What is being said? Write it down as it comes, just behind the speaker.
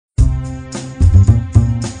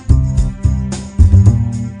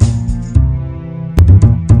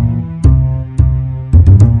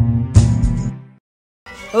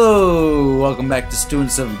welcome back to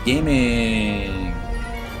Students of Gaming.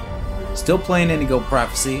 Still playing Indigo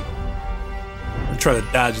Prophecy. I'm trying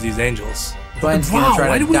to dodge these angels. Twain's gonna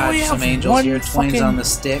try to dodge some angels here. Twain's on the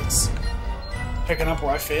sticks. Picking up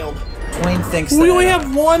where I failed. Twain thinks that... We only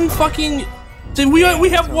have one fucking... We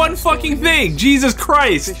have one fucking thing! Jesus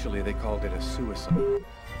Christ! Officially, they called it a suicide.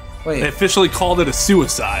 Wait. They officially called it a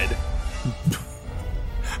suicide.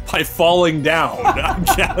 By falling down, I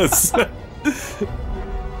guess.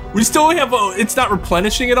 We still only have it's not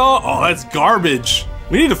replenishing at all? Oh, that's garbage.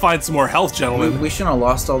 We need to find some more health, gentlemen. We shouldn't have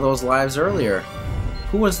lost all those lives earlier.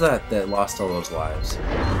 Who was that lost all those lives?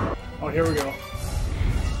 Oh, here we go.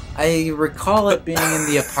 I recall it being in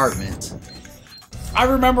the apartment. I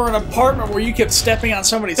remember an apartment where you kept stepping on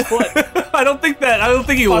somebody's foot. I don't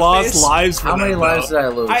think he lost lives from How many lives did I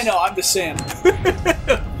lose? I know, I'm just saying.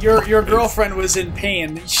 Your girlfriend was in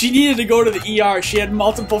pain. She needed to go to the ER. She had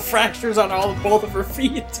multiple fractures on both of her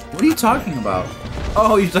feet. What are you talking about?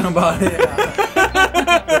 Oh, you're talking about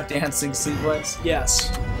the dancing sequence?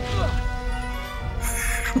 Yes.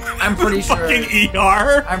 I'm pretty sure. Fucking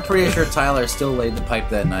ER? I'm pretty sure Tyler still laid the pipe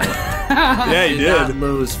that night. Yeah, he did not did.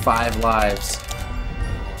 lose 5 lives.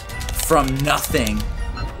 From nothing.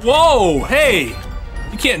 Whoa, hey!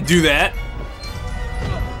 You can't do that.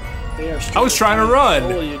 I was trying to run.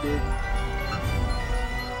 You, dude.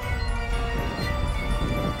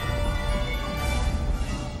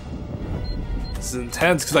 This is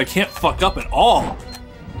intense because I can't fuck up at all.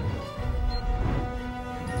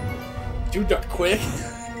 Dude, duck quick.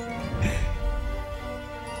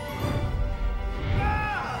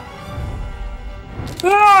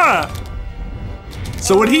 Ah!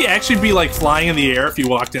 So would he actually be like flying in the air if you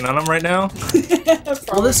walked in on him right now?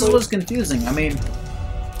 Well, this is what's confusing. I mean,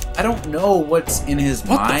 I don't know what's in his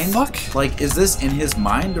mind. What the fuck? Like, is this in his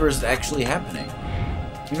mind or is it actually happening?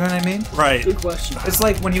 You know what I mean? Right. Good question. It's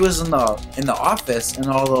like when he was in the office and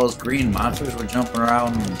all those green monsters were jumping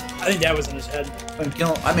around. And, I think that was in his head.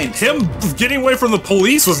 I mean, Him getting away from the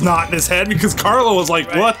police was not in his head because Carlo was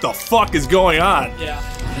like, what the fuck is going on? Yeah.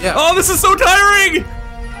 yeah. Oh, this is so tiring!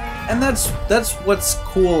 And that's what's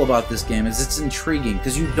cool about this game is it's intriguing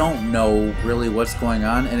because you don't know really what's going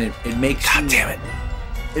on, and it makes God damn it!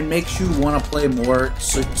 It makes you want to play more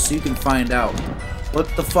so you can find out what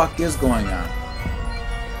the fuck is going on.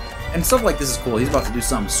 And stuff like this is cool. He's about to do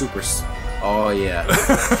something super. Oh yeah.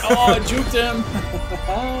 Oh, I juked him.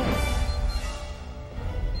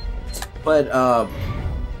 But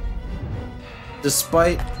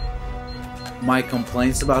despite my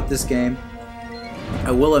complaints about this game,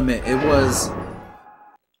 I will admit it was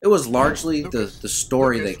largely the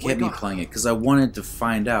story that kept me playing it because I wanted to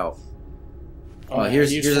find out. Oh, here's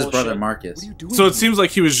his brother Marcus. So it seems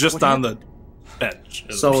like he was just on the bench.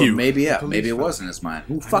 So pew. maybe it was in his mind.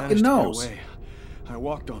 Who fucking knows? I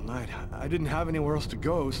walked all night. I didn't have anywhere else to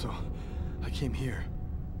go, so I came here.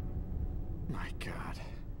 My God.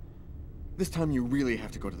 This time you really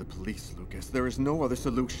have to go to the police, Lucas. There is no other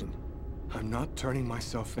solution. I'm not turning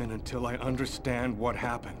myself in until I understand what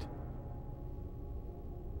happened.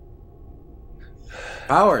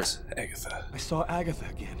 Powers. Agatha. I saw Agatha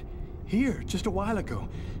again. Here, just a while ago.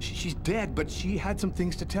 She's dead, but she had some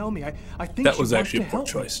things to tell me. I think That she was wants actually to a poor help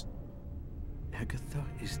me. choice. Agatha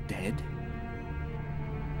is dead?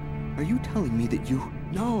 Are you telling me that you...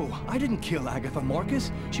 No, I didn't kill Agatha,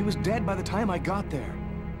 Marcus. She was dead by the time I got there.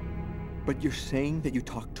 But you're saying that you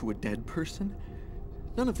talked to a dead person?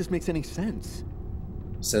 None of this makes any sense.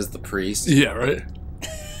 Says the priest. Yeah, right.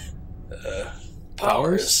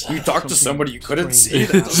 Powers. You talked to somebody you couldn't see.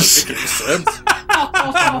 That doesn't make any sense.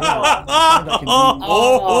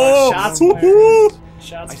 Oh, shots fired.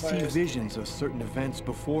 Shots I see fired. visions of certain events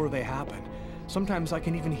before they happen. Sometimes I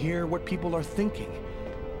can even hear what people are thinking.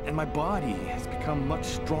 And my body has become much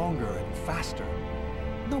stronger and faster.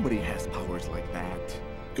 Nobody has powers like that.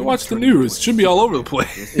 Go watch the news. It should be all over the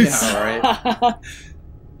place. Yeah, right.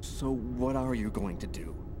 So what are you going to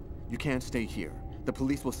do? You can't stay here. The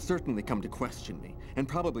police will certainly come to question me, and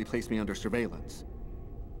probably place me under surveillance.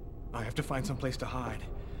 I have to find some place to hide.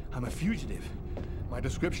 I'm a fugitive. My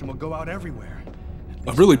description will go out everywhere.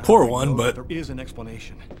 A really poor one, but there is an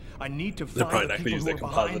explanation. I need to they're find probably not the going to use people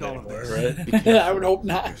that who are behind composite all of anymore, this. right? I would hope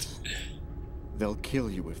not. They'll kill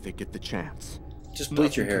you if they get the chance. Just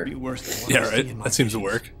bleach your hair. Nothing could be worse than what Yeah, I see right. in my That seems to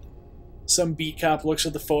visions. work. Some beat cop looks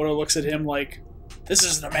at the photo, looks at him like, this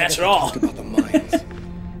isn't a match at all. Talk about the mines.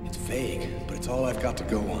 It's vague, but it's all I've got to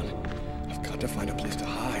go on. I've got to find a place to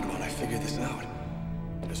hide while I figure this out.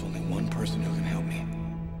 There's only one person who can help me.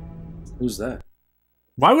 Who's that?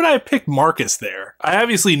 Why would I have picked Marcus there? I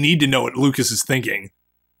obviously need to know what Lucas is thinking.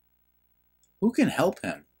 Who can help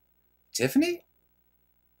him? Tiffany?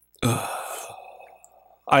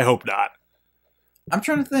 I hope not. I'm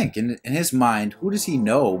trying to think. In his mind, who does he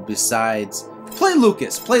know besides... Play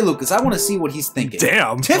Lucas. Play Lucas. I want to see what he's thinking.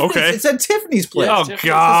 Damn. Tiffany's, Okay. It's at Tiffany's place. Oh, Tiffany's.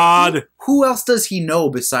 God. Who else does he know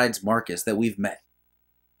besides Marcus that we've met?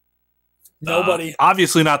 Nobody.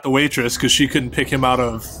 Obviously not the waitress, because she couldn't pick him out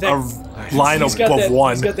of That- a line of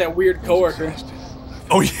one. He's got that weird coworker.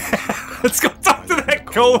 Oh, yeah. Let's go talk to that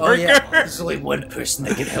coworker. There's only one person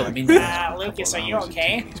that can help me now. Lucas, are you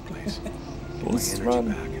okay? Let's Energy run.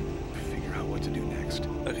 back and figure out what to do next.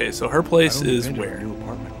 Okay, so her place is Been to our where? new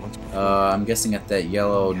apartment once before. I'm guessing at that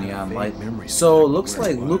yellow neon vague light. memories So of looks where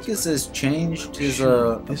like it was, Lucas but has changed his This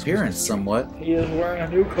was appearance the street. somewhat. He is wearing a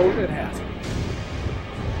new coat and hat.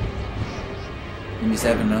 And he's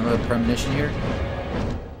having another premonition here.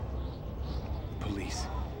 Police.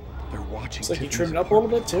 They're watching. Looks like he Tiffany's trimmed up a little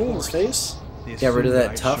bit apartment, too in of his course. face. They Get rid of assumed that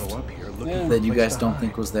I'd tuft show up here looking Yeah. for a that you place guys to don't hide.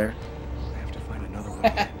 think was there. I have to find another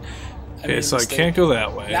way. Okay, so I can't go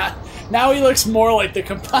that way. Now he looks more like the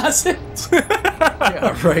composite.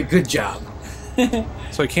 Yeah, right. Good job.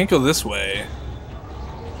 So I can't go this way.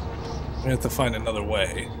 We have to find another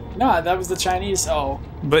way. No, that was the Chinese. Oh,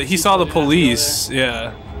 But he saw the did not go police.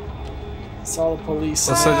 Yeah. saw the police.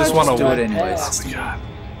 Unless I just wanna do it went anyways. past. God.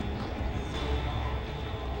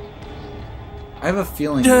 I have a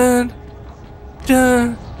feeling. Dun,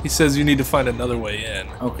 dun. He says you need to find another way in.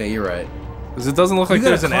 Okay, you're right. Because it doesn't look like You gotta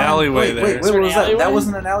there's an climb- alleyway wait, there. Wait, Is there what an was that? That alleyway?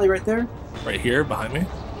 wasn't an alley right there? Right here, behind me.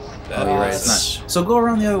 Oh, you're right. It's not. So go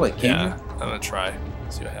around the other way, can Yeah, you? I'm gonna try.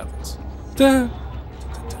 See what happens. Dun,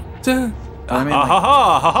 dun, dun. I mean, Ah, like- ha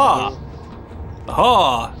ha ha ha.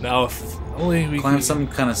 Aha! Now if only we Climb could... some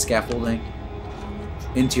kind of scaffolding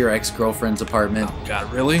into your ex-girlfriend's apartment, Oh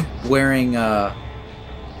God, really? wearing a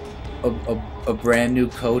brand new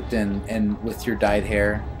coat and with your dyed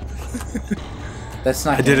hair. That's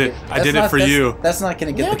not. I did gonna it. get- I that's did it not- for that's- you. That's not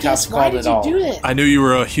going to get the cops why called did at you all. do that? I knew you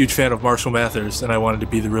were a huge fan of Marshall Mathers, and I wanted to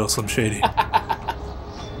be the real Slim Shady.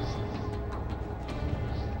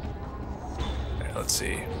 Alright, let's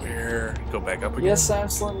see. Where? Go back up again. Yes, I'm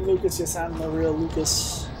Slim Lucas. Yes, I'm the real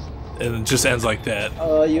Lucas. And it just ends like that.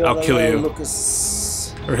 You're I'll the kill real you.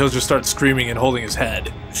 Lucas. Or he'll just start screaming and holding his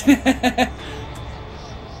head and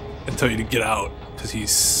tell you to get out because he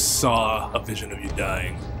saw a vision of you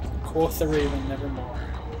dying. Quoth the raven, nevermore.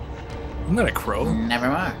 Isn't that a crow? Never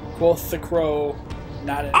mind. Quoth the crow,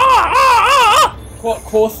 not in. Ah!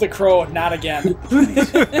 Quoth the crow, not again. Must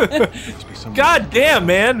be somewhere. God damn,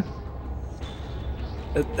 man!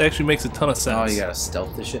 That actually makes a ton of sense. Oh, you gotta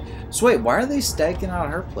stealth this shit. So wait, why are they staking out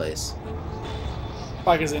her place?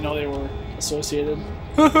 Probably because they know they were associated.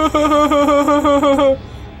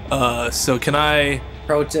 So can I...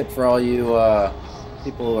 Pro tip for all you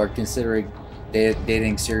people who are considering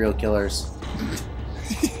dating serial killers.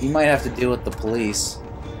 You might have to deal with the police.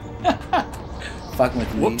 Fucking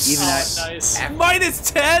with you. Whoops. Even Oh, nice.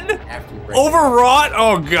 Minus 10? after you break Overwrought?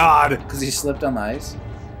 Oh, God. because you slipped on the ice.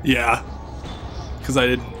 Yeah. Because I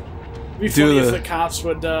didn't... It'd be Do funny the- if the cops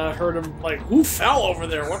would heard him like, who fell over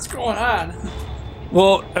there? What's going on?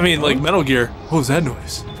 Well, I mean, like Metal Gear. What was that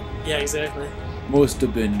noise? Yeah, exactly. Must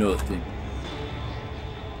have been nothing.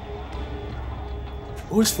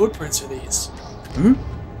 Whose footprints are these? Hmm?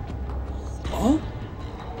 Huh?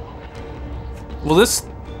 Well, this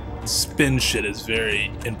spin shit is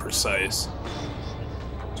very imprecise.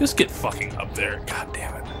 Just get fucking up there. God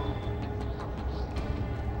damn it.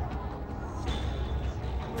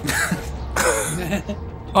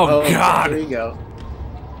 Oh, okay, God. There you go.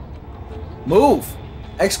 Move!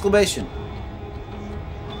 Exclamation.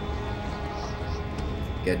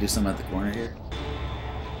 Gotta do something at the corner here.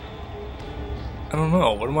 I don't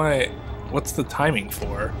know. What am I... What's the timing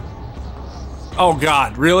for? Oh,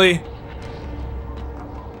 God. Really?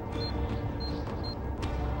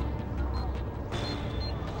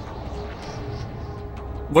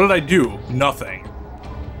 What did I do? Nothing.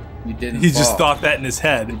 You didn't He fall. just thought that in his You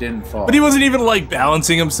head. didn't fall. But he wasn't even, like,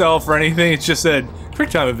 balancing himself or anything. It just said, quick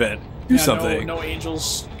time event. Do Yeah, something. No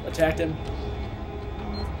angels attacked him.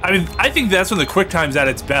 I mean, I think that's when the quick time's at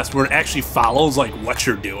its best, where it actually follows, like, what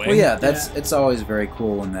you're doing. Well, yeah, it's always very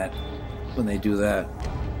cool when they do that.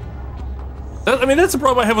 I mean, that's the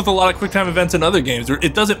problem I have with a lot of quick time events in other games, where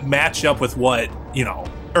it doesn't match up with what, you know,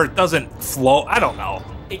 or it doesn't flow. I don't know.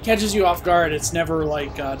 It catches you off guard. It's never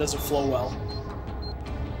like doesn't flow well.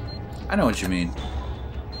 I know what you mean.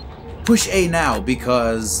 Push A now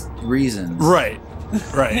because reasons. Right.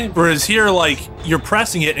 Right. Whereas here, like, you're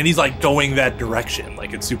pressing it and he's, like, going that direction.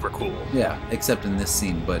 Like, it's super cool. Yeah, except in this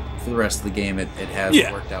scene, but for the rest of the game, it has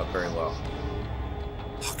Yeah. worked out very well.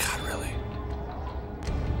 Oh, God, really?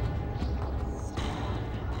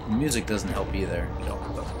 The music doesn't help either. No,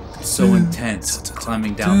 it doesn't. so intense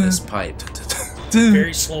climbing down this pipe.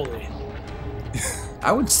 Very slowly.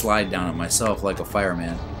 I would slide down it myself like a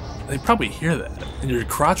fireman. They probably hear that, and your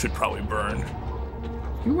crotch would probably burn.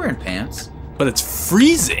 You're wearing pants. But it's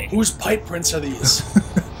freezing. Whose pipe prints are these?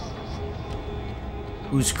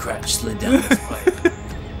 Whose crotch slid down this pipe?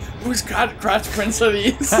 Whose crotch prints are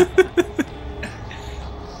these?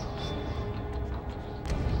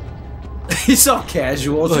 He's so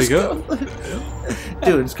casual. There you Just go.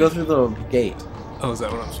 Dude, just go through the gate. Oh, is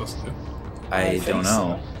that what I'm supposed to do? I don't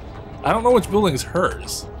know. I don't know which building is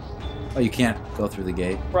hers. Oh, you can't go through the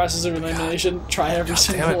gate. Process of elimination. Try every God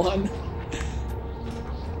damn single it. one.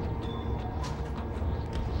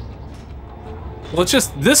 Well, it's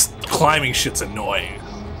just this climbing shit's annoying.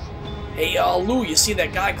 Hey, Lou, you see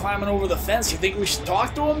that guy climbing over the fence? You think we should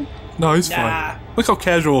talk to him? No, he's Nah. fine. Look how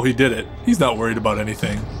casual he did it. He's not worried about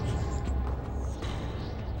anything.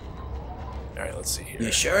 Alright, let's see here.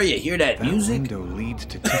 You sure you hear that That music? window leads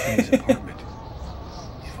to Tiffany's apartment.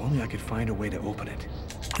 If only I could find a way to open it.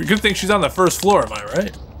 Good thing she's on the first floor, am I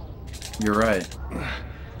right? You're right.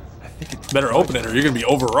 I think it's Better open it or you're gonna be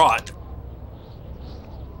overwrought.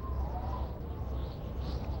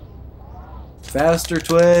 Faster,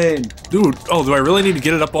 Twain. Dude, oh, do I really need to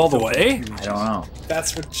get it up all the way? I don't know.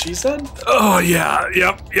 That's what she said? Oh, yeah,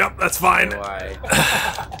 yep, that's fine. Why?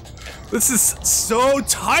 This is so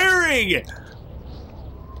tiring! Do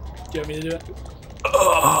you want me to do it?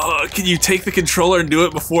 Oh, can you take the controller and do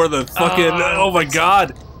it before the fucking... oh my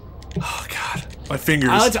god. Oh god. My fingers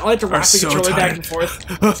I like to are rock the so controller back tired. and forth.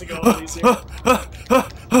 To go a little easier.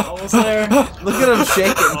 Almost there. Look at him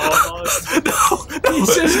shaking. Almost. No,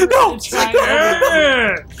 He's just no, really trying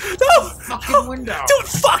to no, Fucking window. dude,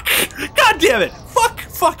 fuck! God damn it!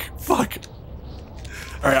 Fuck!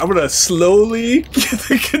 Alright, I'm gonna slowly get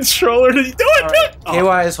the controller to do it!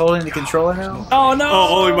 KY is holding the controller now? Oh no!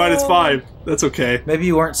 Oh, only -5. That's okay. Maybe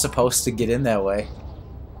you weren't supposed to get in that way.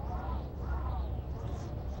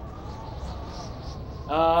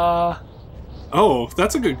 Oh,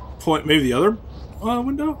 that's a good point. Maybe the other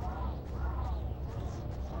window?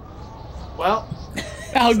 Well,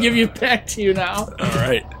 I'll give you back to you now.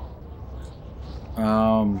 Alright.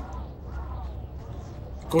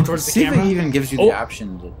 Go towards the See if camera. it even gives you the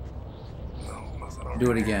option to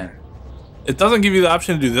do it again. It doesn't give you the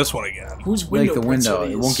option to do this one again. Whose window? Like the prints are window.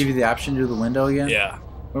 It these? won't give you the option to do the window again? Yeah.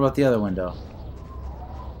 What about the other window?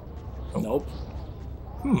 Nope.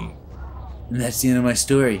 And that's the end of my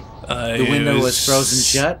story. The window was frozen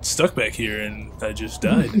shut? Stuck back here and I just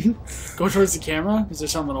died. Go towards the camera. Is there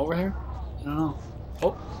something over here? I don't know.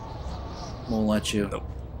 Oh, Won't let you. Nope.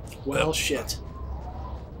 well, Nope. shit.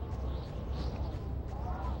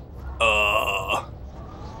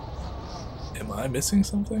 Am I missing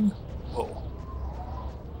something? Whoa.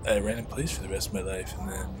 I ran in place for the rest of my life and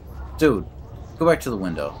then... Dude, go back to the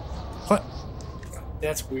window. What?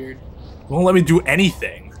 That's weird. Won't let me do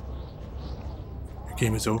anything. Your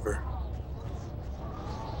game is over.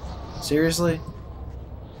 Seriously?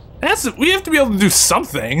 We have to be able to do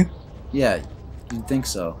something. Yeah, you'd think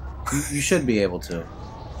so. You should be able to.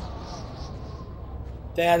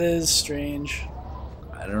 That is strange.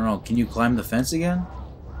 I don't know. Can you climb the fence again?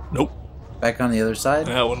 Nope. Back on the other side?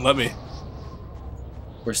 That wouldn't let me.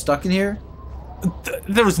 We're stuck in here?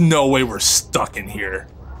 There's no way we're stuck in here.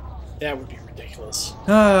 That would be ridiculous.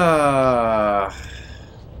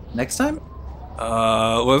 Next time?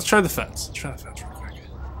 Well, let's try the fence. Let's try the fence real quick.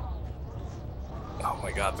 Oh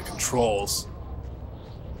my god, the controls.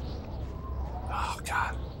 Oh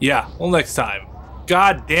god. Yeah, well next time.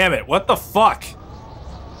 God damn it, what the fuck?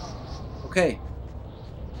 Okay.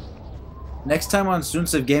 Next time on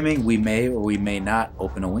Students of Gaming, we may or we may not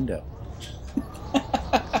open a window.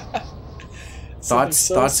 Something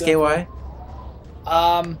so Thoughts, simple. KY?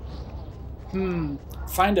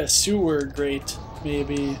 Find a sewer grate,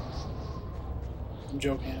 maybe. I'm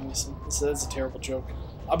joking, obviously. That's a terrible joke.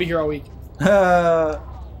 I'll be here all week.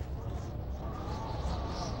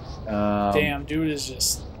 Damn, dude is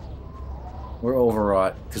just... We're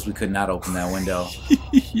overwrought because we could not open that window.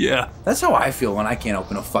 Yeah. That's how I feel when I can't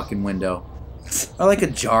open a fucking window. Or like a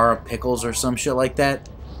jar of pickles or some shit like that.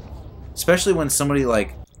 Especially when somebody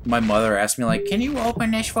like my mother asked me like, "Can you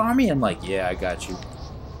open this for me?" I'm like, "Yeah, I got you."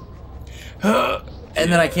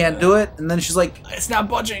 And then I can't do it, and then she's like, It's not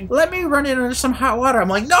budging. "Let me run it under some hot water." I'm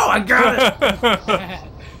like, "No, I got it.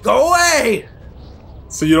 Go away."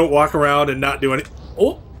 So you don't walk around and not do any...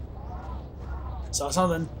 Oh! Saw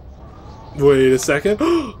something. Wait a second.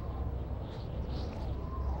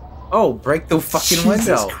 Oh, break the fucking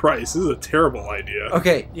window. Jesus Christ, this is a terrible idea.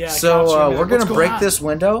 Okay, Yeah, so gotcha, man. we're What's gonna going break on? this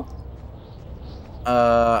window,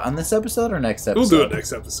 On this episode or next episode? We'll do it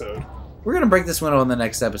next episode. We're gonna break this window on the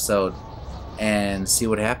next episode and see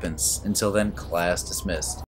what happens. Until then, class dismissed.